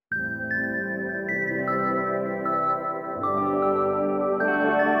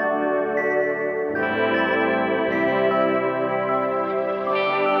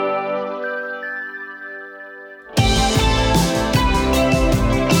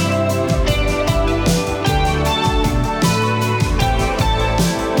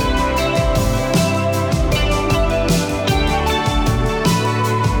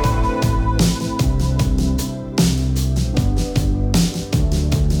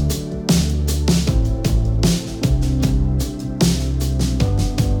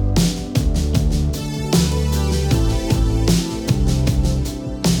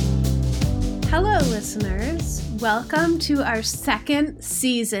Welcome to our second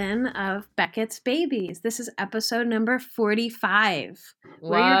season of Beckett's Babies. This is episode number 45.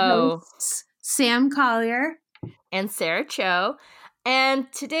 We're your Whoa. hosts, Sam Collier And Sarah Cho.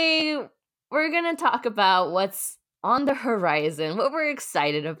 And today we're going to talk about what's on the horizon, what we're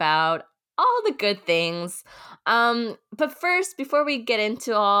excited about, all the good things. But first, before we get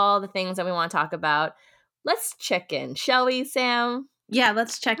into all the things that we want to talk about, let's check in, shall we, Sam? Yeah,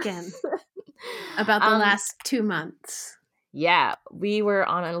 let's check in about the last 2 months. Yeah, we were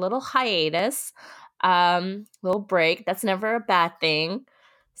on a little hiatus, little break. That's never a bad thing.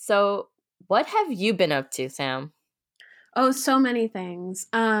 So, what have you been up to, Sam? Oh, so many things.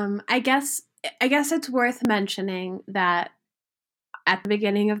 I guess it's worth mentioning that at the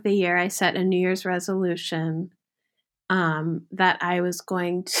beginning of the year, I set a New Year's resolution that I was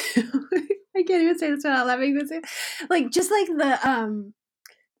going to. I can't even say this without laughing. Just like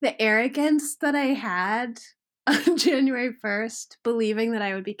the arrogance that I had on January 1st, believing that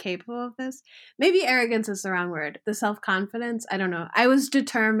I would be capable of this. Maybe arrogance is the wrong word. The self-confidence. I don't know. I was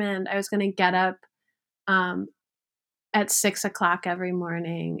determined. I was going to get up at 6 o'clock every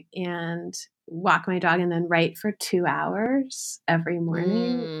morning and walk my dog and then write for 2 hours every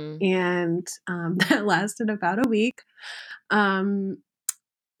morning. And that lasted about a week.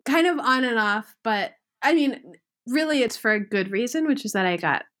 Kind of on and off, but I mean, really it's for a good reason, which is that I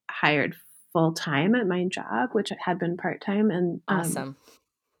got hired full-time at my job, which had been part-time. And Awesome.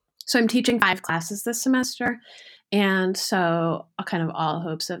 So I'm teaching 5 classes this semester. And so kind of all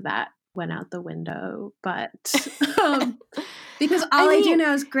hopes of that went out the window, but because I do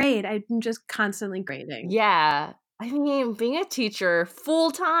now is grade. I'm just constantly grading. Yeah. I mean, being a teacher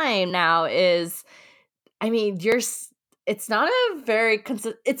full time now is, it's not a very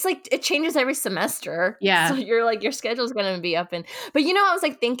it's like it changes every semester. Yeah. So you're like, your schedule's going to be up but I was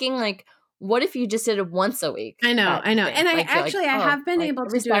like thinking like, what if you just did it once a week? I know. And I have been able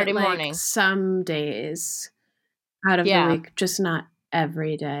to do Saturday morning some days out of the week, just not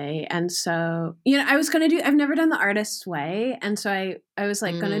every day. And so, I was going to I've never done the Artist's Way. And so I was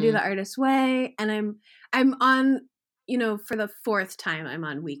like going to do the Artist's Way. And I'm on, for the 4th time I'm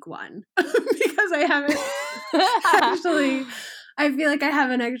on week 1 because I haven't actually, I feel like I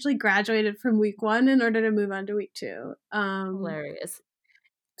haven't actually graduated from week 1 in order to move on to week 2. Hilarious.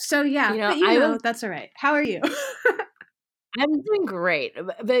 So yeah, but that's all right. How are you? I'm doing great,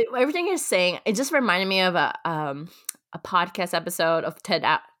 but everything you're saying, it just reminded me of a podcast episode of TED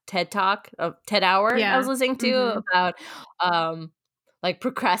Talk of TED Hour I was listening to about like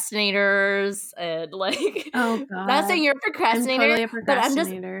procrastinators and like not saying you're a procrastinator, I'm totally a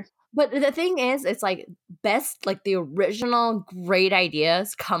procrastinator. But the thing is, it's like best, like the original great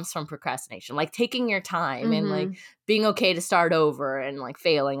ideas comes from procrastination, like taking your time and like being okay to start over and like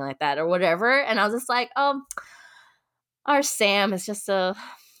failing like that or whatever. And I was just like, our Sam is just a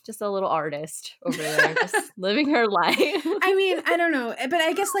little artist over there, just living her life. I mean, I don't know, but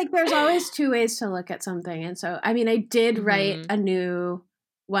I guess like there's always 2 ways to look at something. And so, I mean, I did write a new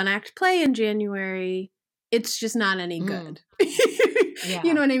 1-act play in January. It's just not any good. Yeah.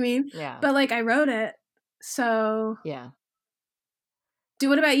 You know what I mean? Yeah. But like I wrote it. So yeah.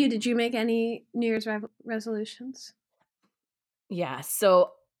 What about you? Did you make any New Year's resolutions? Yeah.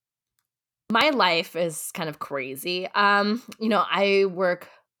 So my life is kind of crazy. I work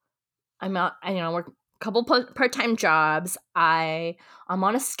a couple part-time jobs. I'm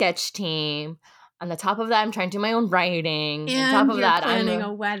on a sketch team. On the top of that, I'm trying to do my own writing. And on top of that, planning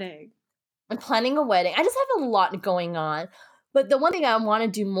a wedding. I'm planning a wedding. I just have a lot going on. But the one thing I want to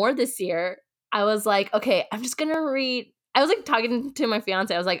do more this year, I was like, okay, I'm just going to read. I was like talking to my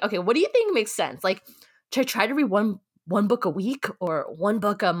fiance. I was like, okay, what do you think makes sense? Like, should I try to read one book a week or 1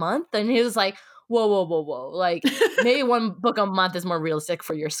 book a month? And he was like, whoa. Like, maybe 1 book a month is more realistic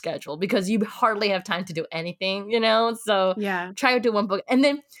for your schedule because you hardly have time to do anything, So try to do 1 book. And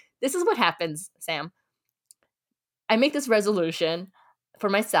then this is what happens, Sam. I make this resolution for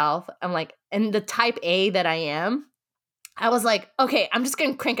myself. I'm like, and the type A that I am, I was like, okay, I'm just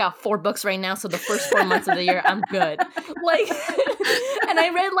going to crank out 4 books right now. So the first 4 months of the year, I'm good. Like, and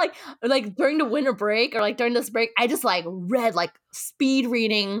I read like during the winter break or like during this break, I just like read like speed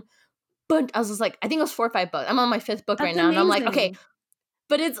reading. But I was just like, I think it was 4 or 5 books. I'm on my 5th book right now. Amazing. And I'm like, okay,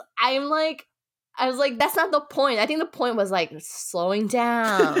 but I was like, that's not the point. I think the point was like slowing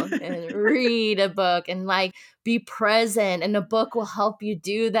down and read a book and like be present, and the book will help you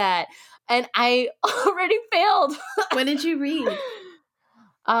do that. And I already failed. What did you read?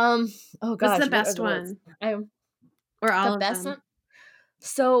 Oh gosh, what's the best one? Or all the of best them? one?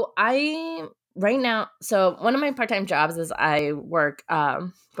 So I right now, so one of my part-time jobs is I work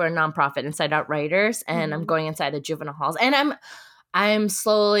for a nonprofit, Inside Out Writers, and I'm Mhm. going inside the juvenile halls, and I'm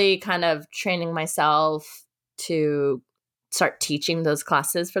slowly kind of training myself to start teaching those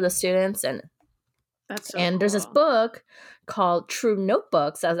classes for the students. That's so And there's this cool. book called True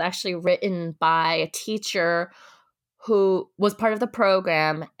Notebooks that was actually written by a teacher who was part of the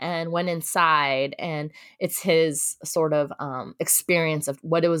program and went inside, and it's his sort of experience of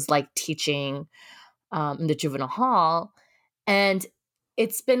what it was like teaching in the juvenile hall. And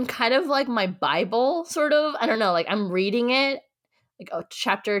it's been kind of like my Bible, sort of. I don't know, like I'm reading it like a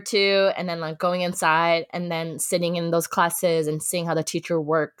chapter or two, and then like going inside and then sitting in those classes and seeing how the teacher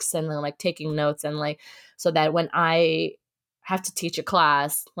works, and then like taking notes, and like so that when I have to teach a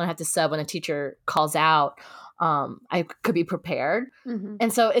class, when I have to sub, when a teacher calls out, I could be prepared. Mhm.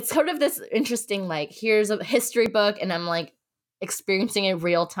 And so it's sort of this interesting, like, here's a history book and I'm like experiencing it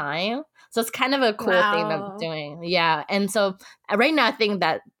real time. So it's kind of a cool thing that I'm Wow. doing. Yeah. And so right now I think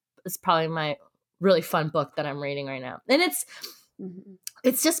that is probably my really fun book that I'm reading right now. And Mhm.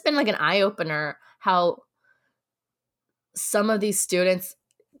 it's just been like an eye opener how some of these students,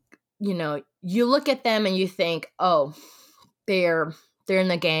 you know, you look at them and you think, oh, they're in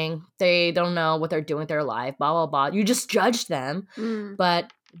the gang. They don't know what they're doing with their life, blah, blah, blah. You just judge them, Mm.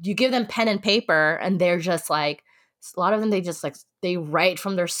 but you give them pen and paper and they're just like, a lot of them, they just like, they write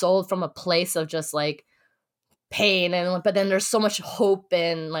from their soul from a place of just like pain. And, but then there's so much hope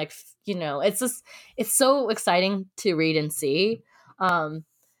and like, you know, it's just, it's so exciting to read and see.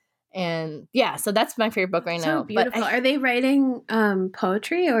 And yeah, so that's my favorite book right So now. But beautiful. Are they writing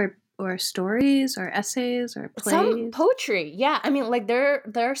poetry or stories or essays or some plays? poetry, yeah. I mean, like there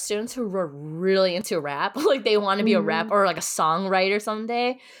are students who were really into rap, like they want to be a rap Mhm. or like a songwriter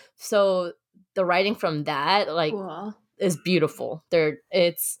someday. So the writing from that, like, Cool. is beautiful.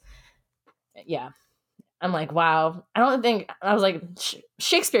 It's yeah. I'm like, wow. I don't think I was like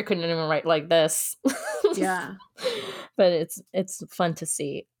Shakespeare couldn't even write like this, Yeah. but it's fun to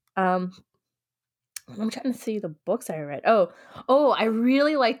see. Um, I'm trying to see the books I read. Oh, I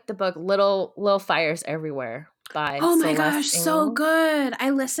really liked the book Little Fires Everywhere by Oh my Celeste gosh, so Ng. good. I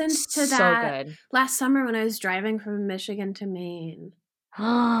listened to So that good. last summer when I was driving from Michigan to Maine.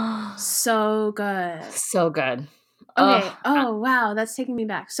 So good. So good. Okay. I- Oh, wow, that's taking me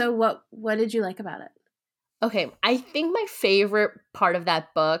back. So what did you like about it? okay, I think my favorite part of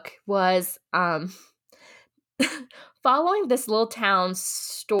that book was following this little town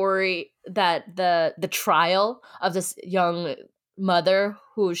story, that the trial of this young mother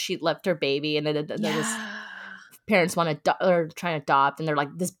who she left her baby, and then this Yeah. parents want to or trying to adopt, and they're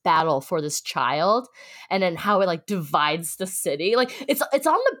like this battle for this child, and then how it like divides the city. Like it's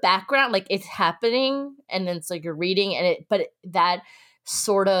on the background, like it's happening, and then it's like you're reading, and that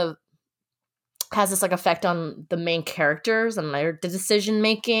sort of has this like effect on the main characters and their the decision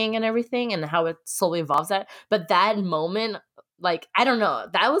making and everything, and how it slowly evolves that. But that moment, like, I don't know,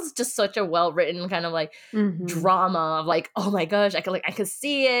 that was just such a well written kind of like Mhm. drama of like, oh my gosh, I could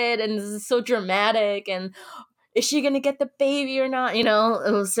see it, and this is so dramatic, and is she gonna get the baby or not? You know,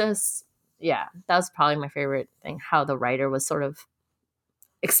 it was just, yeah, that was probably my favorite thing, how the writer was sort of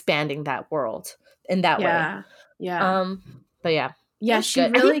expanding that world in that way. Yeah. Yeah. But yeah, it Yeah, was she good.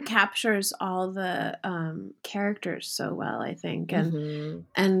 I think. really captures all the characters so well, I think. Mhm.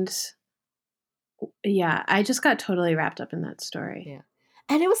 And yeah, I just got totally wrapped up in that story. Yeah.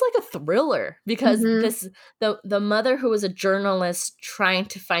 And it was like a thriller because Mhm. the mother who was a journalist trying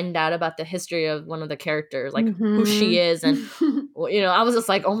to find out about the history of one of the characters, like who she Mhm. is, and well, you know, I was just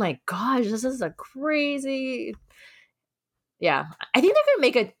like, "Oh my gosh, this is a crazy." Yeah. I think they're going to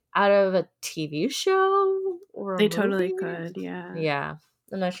make it out of a TV show or a They totally movie. could, yeah. Yeah.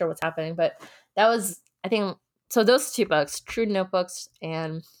 I'm not sure what's happening, but that was, I think, so those two books, True Notebooks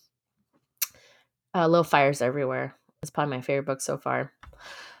and Little Fires Everywhere, is probably my favorite book so far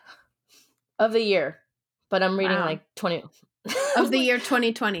of the year. But I'm reading Wow. like 20 Of the year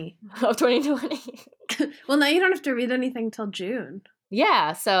 2020. of 2020. Well, now you don't have to read anything till June,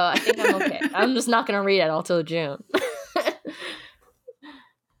 Yeah, so I think I'm okay. I'm just not going to read it all till June.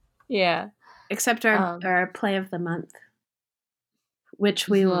 Yeah. except Um, our play of the month, which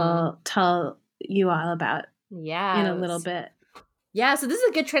we mhm. will tell you all about in a little Yes. bit. Yeah, so this is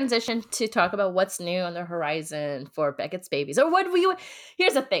a good transition to talk about what's new on the horizon for Beckett's Babies. Or what we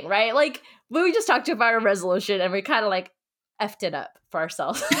here's the thing, right? Like we just talked about a resolution and we kind of like effed it up for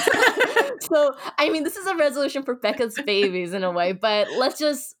ourselves. So I mean, this is a resolution for Beckett's Babies in a way, but let's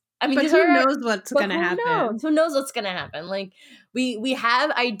just, I mean, But these are who knows what's but going to who knows? happen? Who knows what's gonna happen? Like we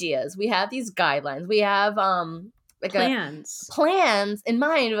have ideas, we have these guidelines, we have like a Plans. plans in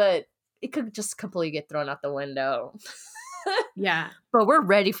mind, but it could just completely get thrown out the window. Yeah. But we're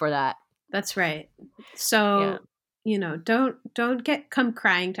ready for that. That's right. So, don't come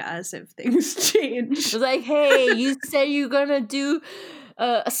crying to us if things change. It's like, hey, you said you're gonna do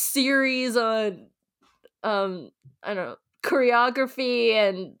a series on I don't know, choreography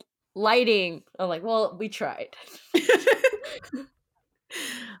and lighting. I'm like, well, we tried.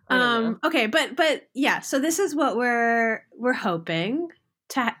 Okay, but yeah, so this is what we're hoping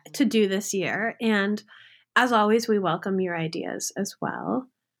to do this year, and as always, we welcome your ideas as well.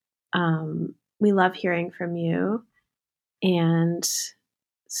 We love hearing from you, and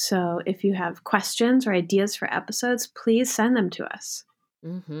so if you have questions or ideas for episodes, please send them to us.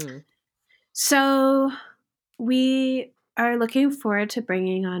 Mm-hmm. So we are looking forward to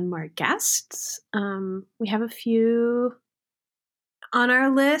bringing on more guests. We have a few on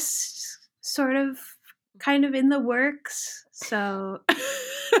our list, sort of, kind of in the works. So,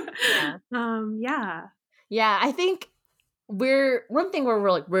 yeah. Yeah, I think one thing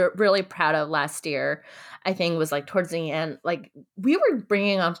we're really proud of last year, I think, was like towards the end, like we were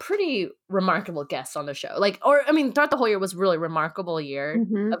bringing on pretty remarkable guests on the show. Like, or I mean, throughout the whole year was really remarkable year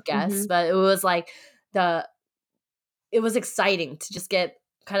of guests, but it was like it was exciting to just get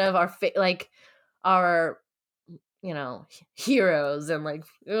kind of our heroes and like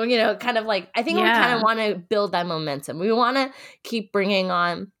kind of like I think we kind of want to build that momentum. We want to keep bringing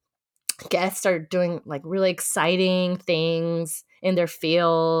on guests are doing like really exciting things in their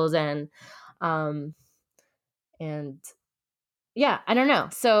field and yeah, I don't know.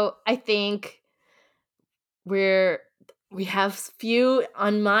 So I think we have few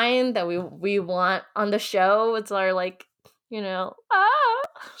on mind that we want on the show. It's our like, That's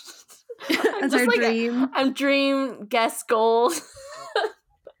our dream. I'm dream guest goals.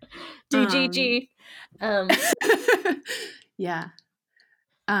 DGG. Yeah.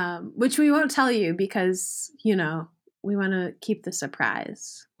 Which we won't tell you because, we want to keep the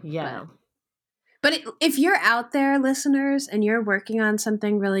surprise. Yeah. But if you're out there, listeners, and you're working on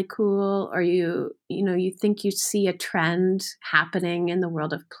something really cool, or you think you see a trend happening in the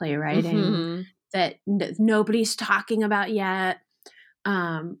world of playwriting that nobody's talking about yet,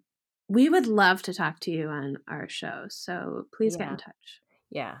 we would love to talk to you on our show. So please get in touch.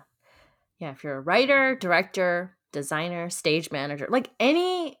 Yeah. Yeah. If you're a writer, director, designer, stage manager, like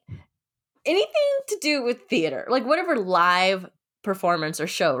anything to do with theater, like whatever live performance or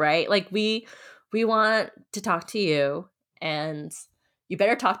show, right? Like we want to talk to you, and you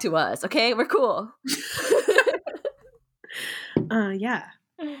better talk to us, okay? We're cool. Yeah.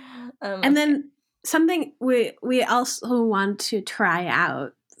 And then something we also want to try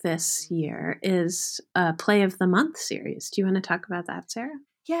out this year is a Play of the Month series. Do you want to talk about that, Sarah?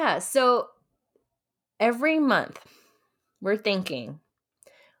 Yeah. So every month we're thinking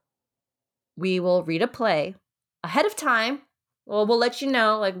we will read a play ahead of time. Well, we'll let you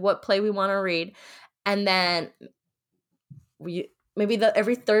know like what play we want to read. And then maybe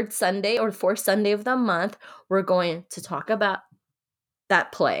every third Sunday or fourth Sunday of the month, we're going to talk about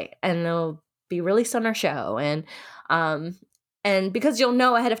that play, and it'll be released on our show. And because you'll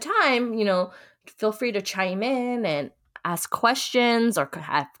know ahead of time, feel free to chime in and ask questions or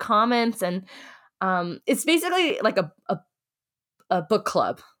have comments. And it's basically like a book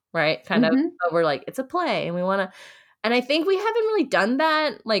club, right? Kind of. So we're like, it's a play, and we want to. And I think we haven't really done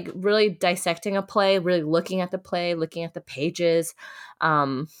that, like really dissecting a play, really looking at the play, looking at the pages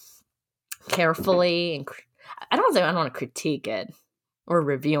carefully. And I don't want to critique it or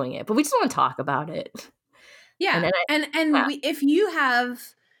reviewing it, but we just want to talk about it. Yeah. If you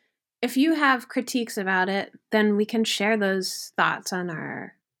have critiques about it, then we can share those thoughts on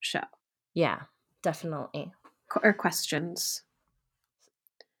our show. Yeah, definitely. Or questions.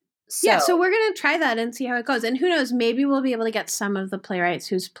 So we're going to try that and see how it goes. And who knows, maybe we'll be able to get some of the playwrights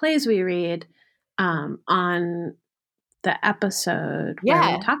whose plays we read on the episode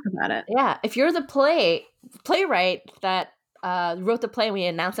where we talk about it. Yeah. If you're the playwright that wrote the play and we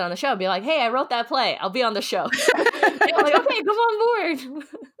announced it on the show, be like, hey, I wrote that play. I'll be on the show. I'm like, okay, come on board.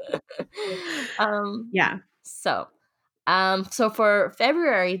 Yeah. So for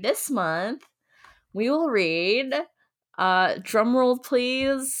February this month, we will read, drum roll,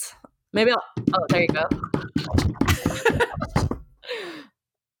 please. Maybe there you go.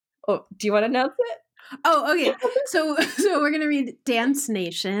 Oh, do you want to announce it? Oh, okay. So we're going to read Dance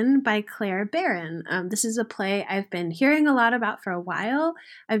Nation by Claire Barron. This is a play I've been hearing a lot about for a while.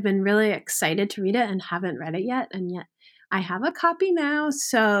 I've been really excited to read it and haven't read it yet. And yet I have a copy now.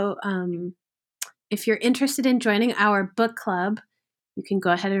 So if you're interested in joining our book club, you can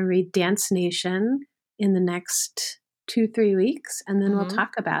go ahead and read Dance Nation in the next 2-3 weeks. And then we'll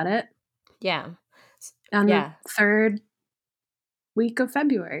talk about it. Yeah. on the Yeah. 3rd week of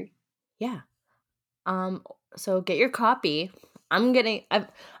February. Yeah. So get your copy.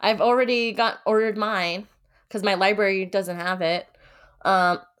 I've already ordered mine because my library doesn't have it.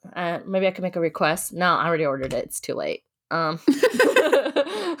 Maybe I can make a request. No, I already ordered it. It's too late. So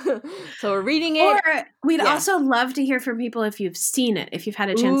we're reading it. Or we'd also love to hear from people if you've seen it, if you've had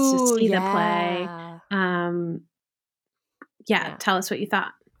a chance to see the play. Tell us what you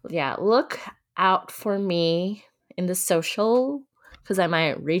thought. Yeah, look out for me in the social, because I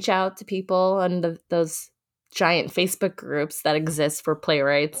might reach out to people on those giant Facebook groups that exist for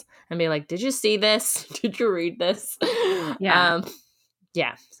playwrights and be like, did you see this? Did you read this? Yeah.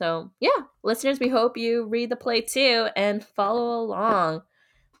 So listeners, we hope you read the play too and follow along.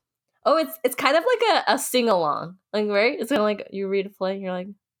 Oh, it's kind of like a sing-along, like, right? It's kind of like you read a play and you're like,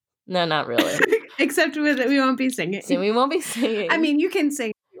 no, not really. Except with it, we won't be singing. So we won't be singing. I mean, you can sing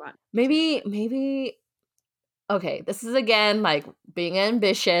if you want. Maybe okay, this is again like being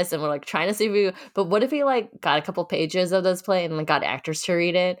ambitious and we're like trying to see but what if we like got a couple pages of this play and like got actors to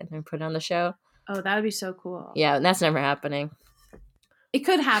read it and then put it on the show? Oh, that would be so cool. Yeah, that's never happening. It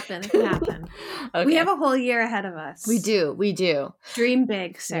could happen. Okay. We have a whole year ahead of us. We do. Dream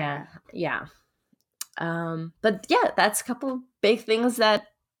big, Sarah. Yeah. But yeah, that's a couple big things that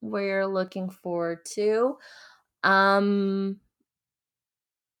we're looking forward to.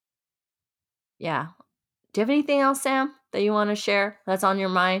 Yeah. Do you have anything else, Sam, that you want to share that's on your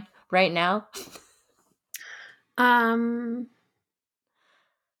mind right now? I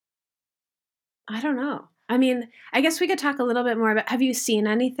don't know. I mean, I guess we could talk a little bit more about, have you seen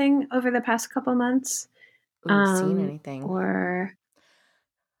anything over the past couple months? Seen anything? Or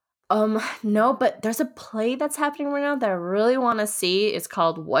no, but there's a play that's happening right now that I really want to see. It's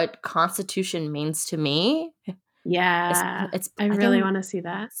called What Constitution Means to Me. Yeah, I really want to see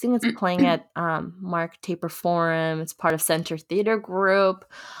that. I think it's playing at Mark Taper Forum. It's part of Center Theater Group.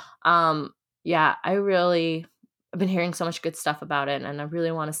 Yeah, I've been hearing so much good stuff about it, and I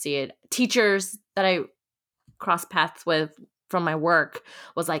really want to see it. Teachers that I cross paths with from my work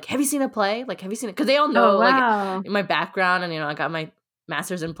was like, have you seen a play? Like, have you seen it? Because they all know like my background, and I got my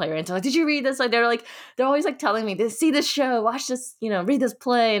master's in playwriting. So like, did you read this? Like, they're always like telling me, see this show, watch this, read this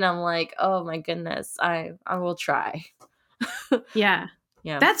play. And I'm like, oh my goodness, I will try. Yeah.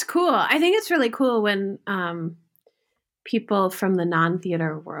 That's cool. I think it's really cool when people from the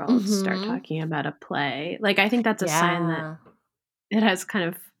non-theater world start talking about a play. Like, I think that's a sign that it has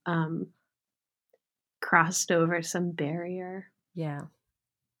kind of crossed over some barrier. Yeah.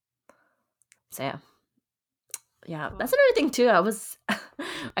 So yeah, that's another thing too.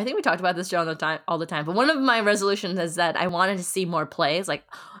 I think we talked about this show all the time. But one of my resolutions is that I wanted to see more plays. Like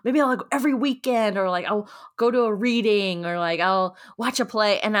maybe I'll go every weekend, or like I'll go to a reading, or like I'll watch a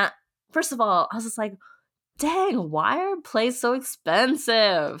play. And first of all, I was just like, dang, why are plays so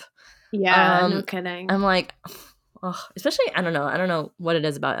expensive? Yeah, no kidding. I'm like, especially I don't know what it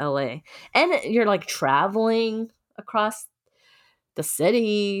is about LA, and you're like traveling across the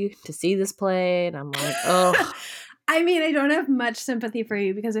city to see this play, and I'm like, oh. I mean, I don't have much sympathy for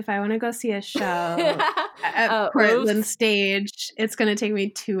you, because if I want to go see a show at Portland Stage, it's going to take me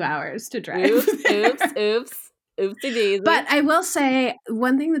 2 hours to drive. Oopsie daisy. But I will say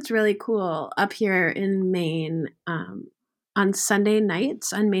one thing that's really cool up here in Maine, on Sunday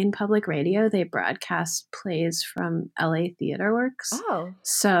nights on Maine Public Radio, they broadcast plays from LA Theater Works. Oh.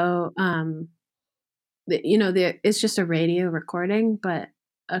 So, it's just a radio recording, but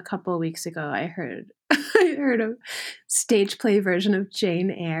a couple weeks ago I heard a stage play version of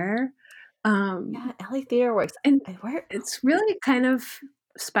Jane Eyre. Yeah, LA Theater Works. And it's really kind of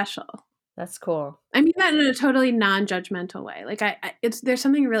special. That's cool. I mean that in a totally non-judgmental way. Like there's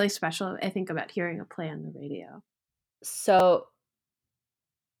something really special, I think, about hearing a play on the radio. So,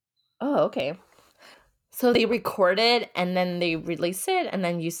 okay. So they record it and then they release it, and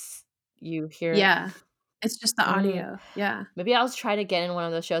then you hear it. Yeah. It's just the audio. Yeah. Maybe I'll try to get in one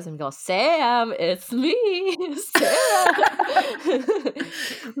of those shows and go, Sam, it's me, Sarah.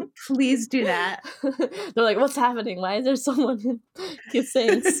 Please do that. They're like, what's happening? Why is there someone who keeps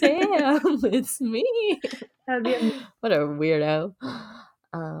saying, Sam, it's me? What a weirdo.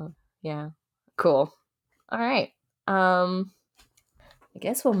 Yeah. Cool. All right. I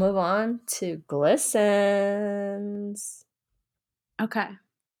guess we'll move on to glistens. Okay.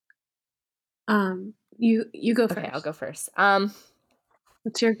 You go first. Okay, I'll go first.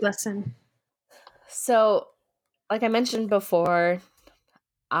 What's your glisten? So, like I mentioned before,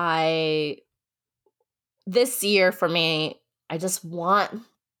 this year for me, I just want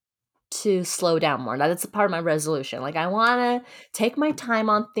to slow down more. That's a part of my resolution. Like I want to take my time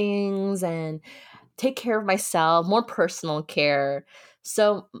on things and take care of myself, more personal care.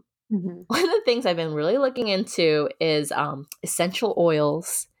 So Mhm. one of the things I've been really looking into is essential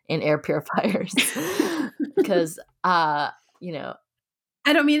oils and air purifiers because you know,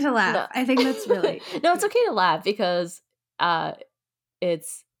 I don't mean to laugh. no. I think that's really No, it's okay to laugh because uh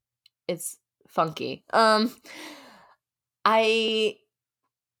it's it's funky. I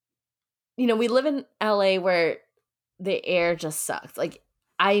we live in LA where the air just sucks. Like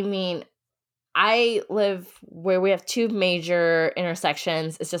I mean, I live where we have two major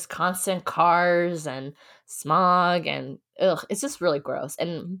intersections. It's just constant cars and smog and ugh, it's just really gross.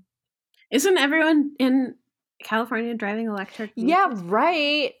 And Isn't everyone in California driving electric yeah, vehicles?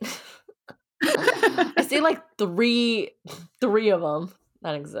 right. I see like three of them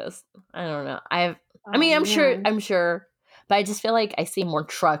that exist. I don't know. I Oh mean, man. I'm sure, but I just feel like I see more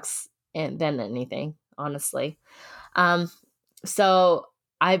trucks than anything, honestly. Um, so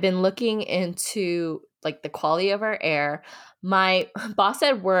I've been looking into like the quality of our air. My boss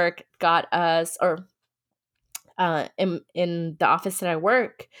at work got us, or in the office that I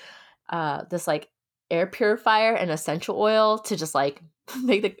work, this like air purifier and essential oil to just like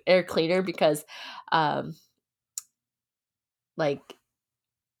make the air cleaner because, um, like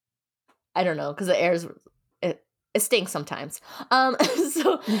I don't know, because the air's it stinks sometimes.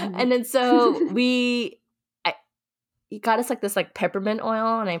 So Mhm. and then so I he got us like this like peppermint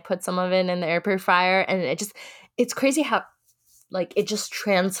oil, and I put some of it in the air purifier, and it's crazy how like it just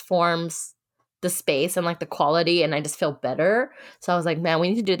transforms the space and like the quality, and I just feel better. So I was like, man, we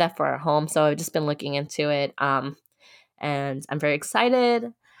need to do that for our home. So I've just been looking into it, and I'm very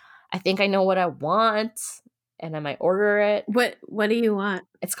excited. I think I know what I want, and I might order it. What do you want?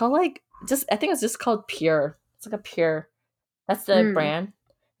 It's called like just I think it's just called Pure. It's like a Pure. That's the Mm. brand.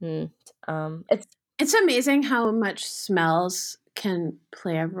 And it's It's amazing how much smells can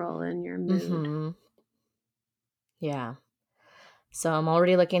play a role in your mood. mhm. Yeah. So I'm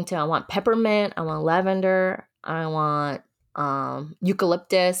already looking to I want peppermint, I want lavender, I want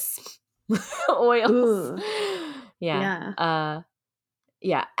eucalyptus oils. Ooh, Yeah. yeah.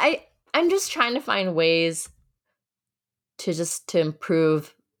 Yeah. I'm just trying to find ways to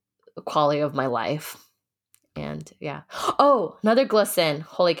improve the quality of my life. And yeah. Oh, another glisten.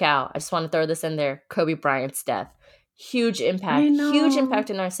 Holy cow. I just want to throw this in there. Kobe Bryant's death. I Huge know. impact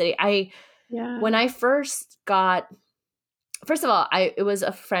in our city. When Yeah. I first got first of all, I it was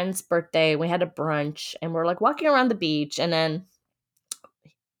a friend's birthday. We had a brunch and we're like walking around the beach, and then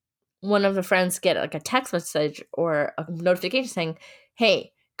one of the friends get like a text message or a notification saying,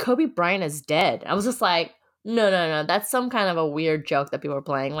 "Hey, Kobe Bryant is dead." I was just like, no, that's some kind of a weird joke that people are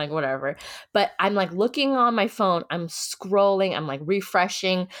playing, like whatever. But I'm like looking on my phone, I'm scrolling, I'm like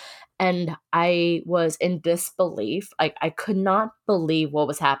refreshing, and I was in disbelief. Like I could not believe what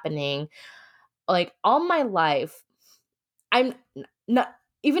was happening. Like all my life, I'm not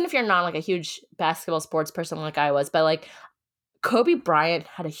even if you're not like a huge basketball sports person like I was, but like Kobe Bryant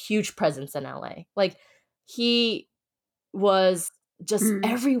had a huge presence in LA. Like he was just Mm.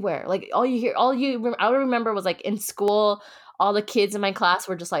 everywhere. Like I remember was like in school, all the kids in my class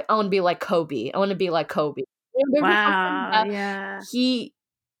were just like, I want to be like Kobe. I want to be like Kobe. There was something Wow, about yeah. he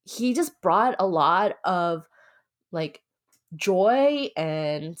he just brought a lot of like joy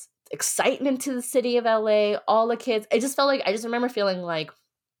and excitement to the city of LA. All the kids. I just felt like I just remember feeling like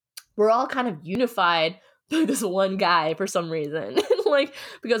we're all kind of unified by this one guy for some reason. Like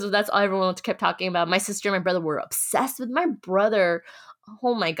because that's all everyone kept talking about. My sister and my brother were obsessed with my brother.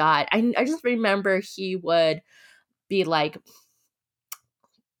 Oh my god. I just remember he would be like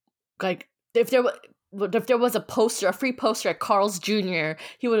if there was a poster, a free poster at Carl's Jr.,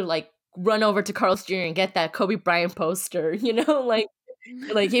 he would like run over to Carl's Jr. and get that Kobe Bryant poster,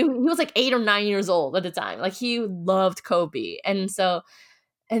 like he was like 8 or 9 years old at the time. Like he loved Kobe. And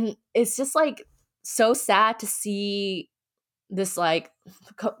it's just like so sad to see this like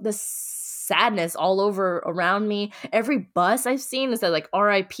this sadness all over around me. Every bus I've seen is that like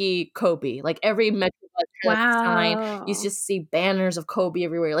R.I.P. Kobe. Like every metro bus has a sign. You Wow. just see banners of Kobe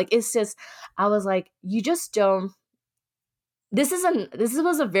everywhere. Like it's just, I was like, you just don't. This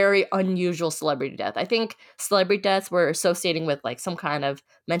was a very unusual celebrity death. I think celebrity deaths were associating with like some kind of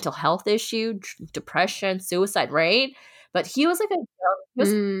mental health issue, depression, suicide, right? But he was like he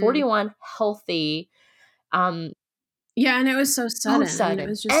was Mm. 41, healthy, um, Yeah, and it was so so sudden. I mean, it sudden.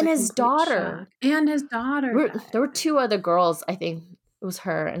 was just And a his complete daughter. shock. And his daughter There died. were two other girls, I think it was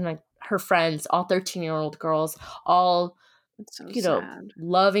her and like her friends, all 13-year-old girls, all, It's so you know, sad.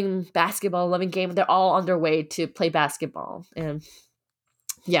 loving basketball, loving game. They're all on their way to play basketball. And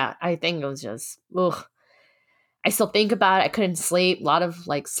yeah, I think it was just, ugh. I still think about it. I couldn't sleep. A lot of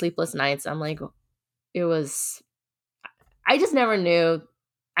like sleepless nights. I'm like, it was, I just never knew.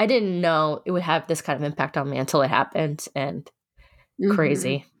 I didn't know it would have this kind of impact on me until it happened. And Mm-hmm.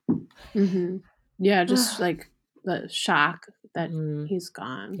 crazy. Mm-hmm. Yeah, just like the shock that Mm, he's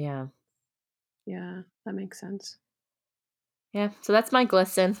gone. yeah. Yeah, that makes sense. Yeah. So that's my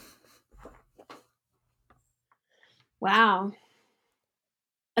glisten. Wow.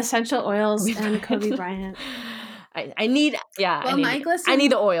 Essential oils Kobe and Kobe Bryant. Bryant. I need, yeah, Well, my I need glisten,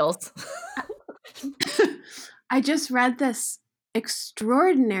 the oils. I just read this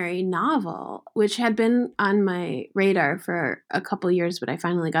extraordinary novel, which had been on my radar for a couple years, but I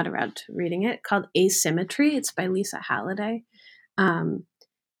finally got around to reading it, called Asymmetry. It's by Lisa Halliday. Um,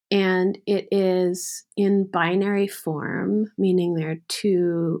 and it is in binary form, meaning there are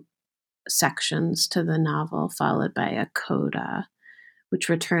two sections to the novel, followed by a coda, which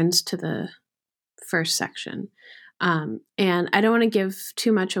returns to the first section. And I don't want to give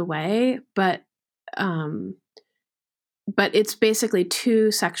too much away, um, but it's basically two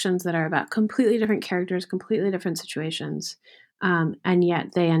sections that are about completely different characters, completely different situations, and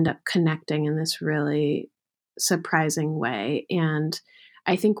yet they end up connecting in this really surprising way. And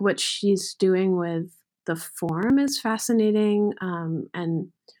I think what she's doing with the form is fascinating, and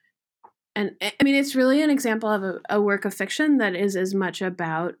I mean, it's really an example of a work of fiction that is as much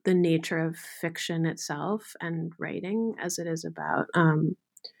about the nature of fiction itself and writing as it is about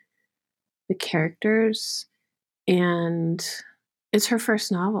the characters. And it's her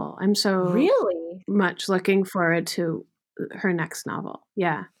first novel. I'm so Really? much looking forward to her next novel.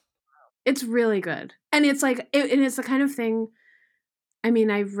 Yeah, it's really good, and it's like, and it's the kind of thing. I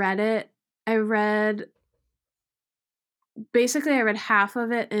mean, I read it. I read basically I read half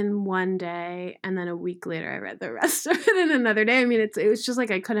of it in one day, and then a week later I read the rest of it in another day. I mean, it was just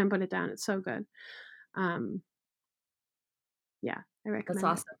like I couldn't put it down. It's so good. Um, yeah, I That's recommend it.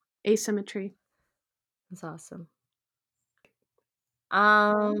 awesome. Asymmetry. That's awesome.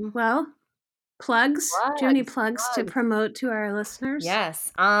 Well, plugs. Do you have any Plugs. plugs to Plugs. promote to our listeners?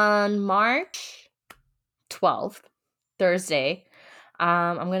 Yes. On March 12th, Thursday,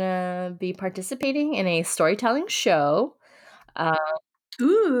 I'm gonna be participating in a storytelling show uh,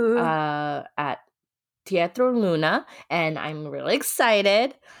 Ooh. at Teatro Luna, and I'm really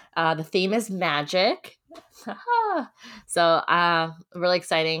excited. The theme is magic. So really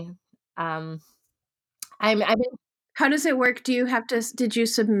exciting. Um, I've been, How does it work? Do you have to? Did you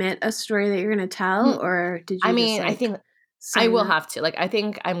submit a story that you're going to tell, or did I you just mean, I like think I sign will up? have to. Like, I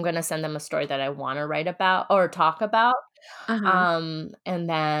think I'm gonna send them a story that I want to write about or talk about. Uh huh. And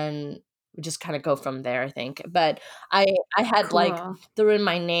then we just kind of go from there, I think. But I had like Cool. threw in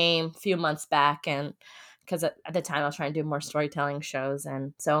my name a few months back, and because at the time I was trying to do more storytelling shows,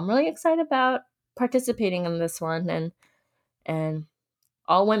 and so I'm really excited about participating in this one, and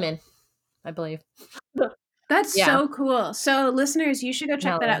all women, I believe. That's Yeah, so cool. So, listeners, you should go check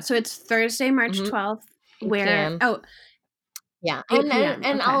hell that yeah. out. So it's Thursday, March Mm-hmm. 12th. 8 Where? p.m. Oh, Yeah, 8 p.m.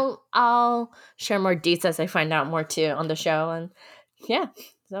 and Okay. I'll share more deets as I find out more too on the show, and yeah,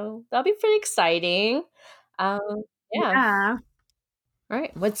 so that'll be pretty exciting. Um, yeah. Yeah. All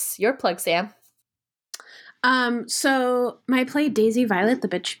right, what's your plug, Sam? So my play Daisy Violet, the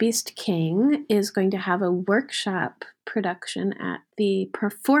Bitch Beast King is going to have a workshop production at the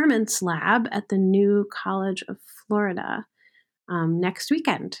Performance Lab at the New College of Florida next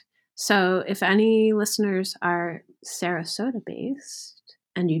weekend. So if any listeners are Sarasota based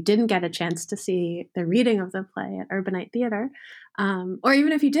and you didn't get a chance to see the reading of the play at Urbanite Theater, or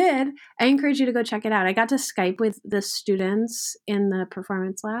even if you did, I encourage you to go check it out. I got to Skype with the students in the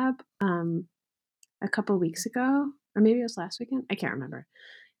Performance Lab a couple weeks ago, or maybe it was last weekend. I can't remember.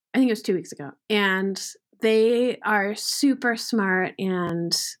 I think it was 2 weeks ago. And they are super smart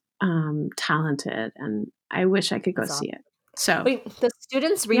and talented. And I wish I could go That's see awesome. it. So, Wait, the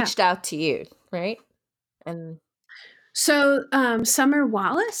students yeah. reached out to you, right? And So, Summer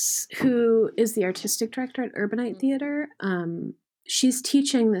Wallace, who is the artistic director at Urbanite mm, Theater, she's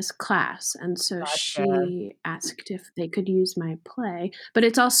teaching this class. And so gotcha. she asked if they could use my play, but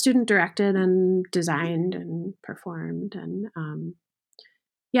it's all student directed and designed and performed. And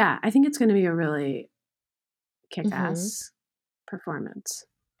yeah, I think it's going to be a really kick Mm-hmm. ass performance.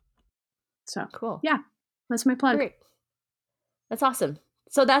 So, Cool. yeah, that's my plug. Great. That's awesome.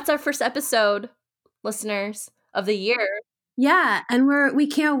 So that's our first episode, listeners, of the year. Yeah, and we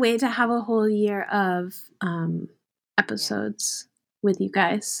can't wait to have a whole year of episodes with you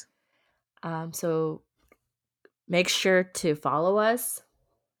guys. So make sure to follow us,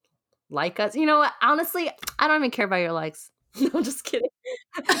 like us. You know what? Honestly, I don't even care about your likes. No, I'm just kidding.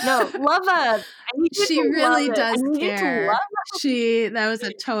 No, love us. I need you She to really love it. does I need you to care. love That was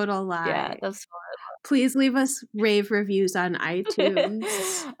a total lie. Yeah, that's Please leave us rave reviews on iTunes.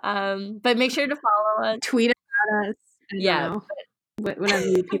 But make sure to follow us. Tweet about us. I don't Yeah. know. Whatever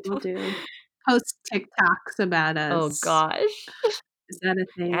you people do. Post TikToks about us. Oh gosh. Is that a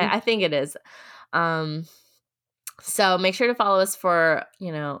thing? I think it is. So make sure to follow us for,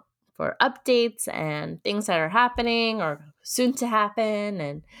 for updates and things that are happening or soon to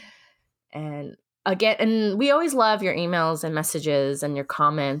happen. And again, and we always love your emails and messages and your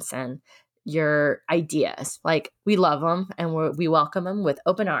comments and your ideas. Like, we love them and we welcome them with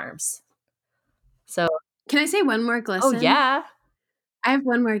open arms. So can I say one more glisten? Oh yeah. I have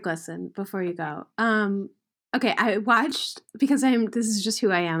one more glisten before you go. Okay, I watched, because this is just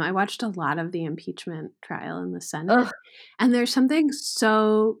who I am. I watched a lot of the impeachment trial in the Senate. Ugh. And there's something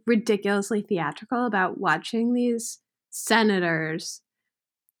so ridiculously theatrical about watching these senators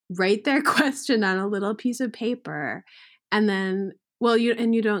write their question on a little piece of paper. And then,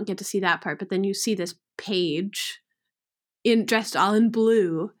 you don't get to see that part, but then you see this page dressed all in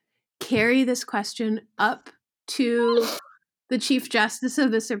blue, carry this question up to the Chief Justice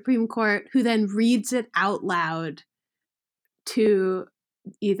of the Supreme Court, who then reads it out loud to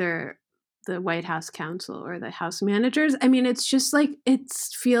either the White House counsel or the House managers. I mean, it's just like, it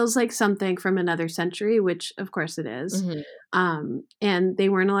feels like something from another century, which of course it is. Mm-hmm. And they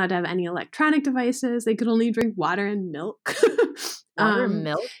weren't allowed to have any electronic devices. They could only drink water and milk. Water and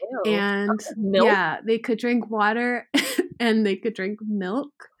milk? Ew. And milk? Yeah, they could drink water and they could drink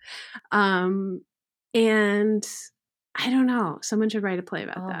milk. And I don't know. Someone should write a play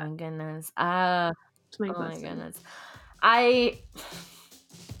about that. Oh my goodness. My goodness.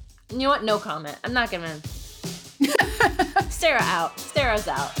 You know what? No comment. I'm not gonna. Sarah out. Sarah's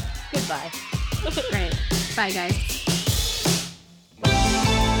out. Goodbye. Right. Bye, guys.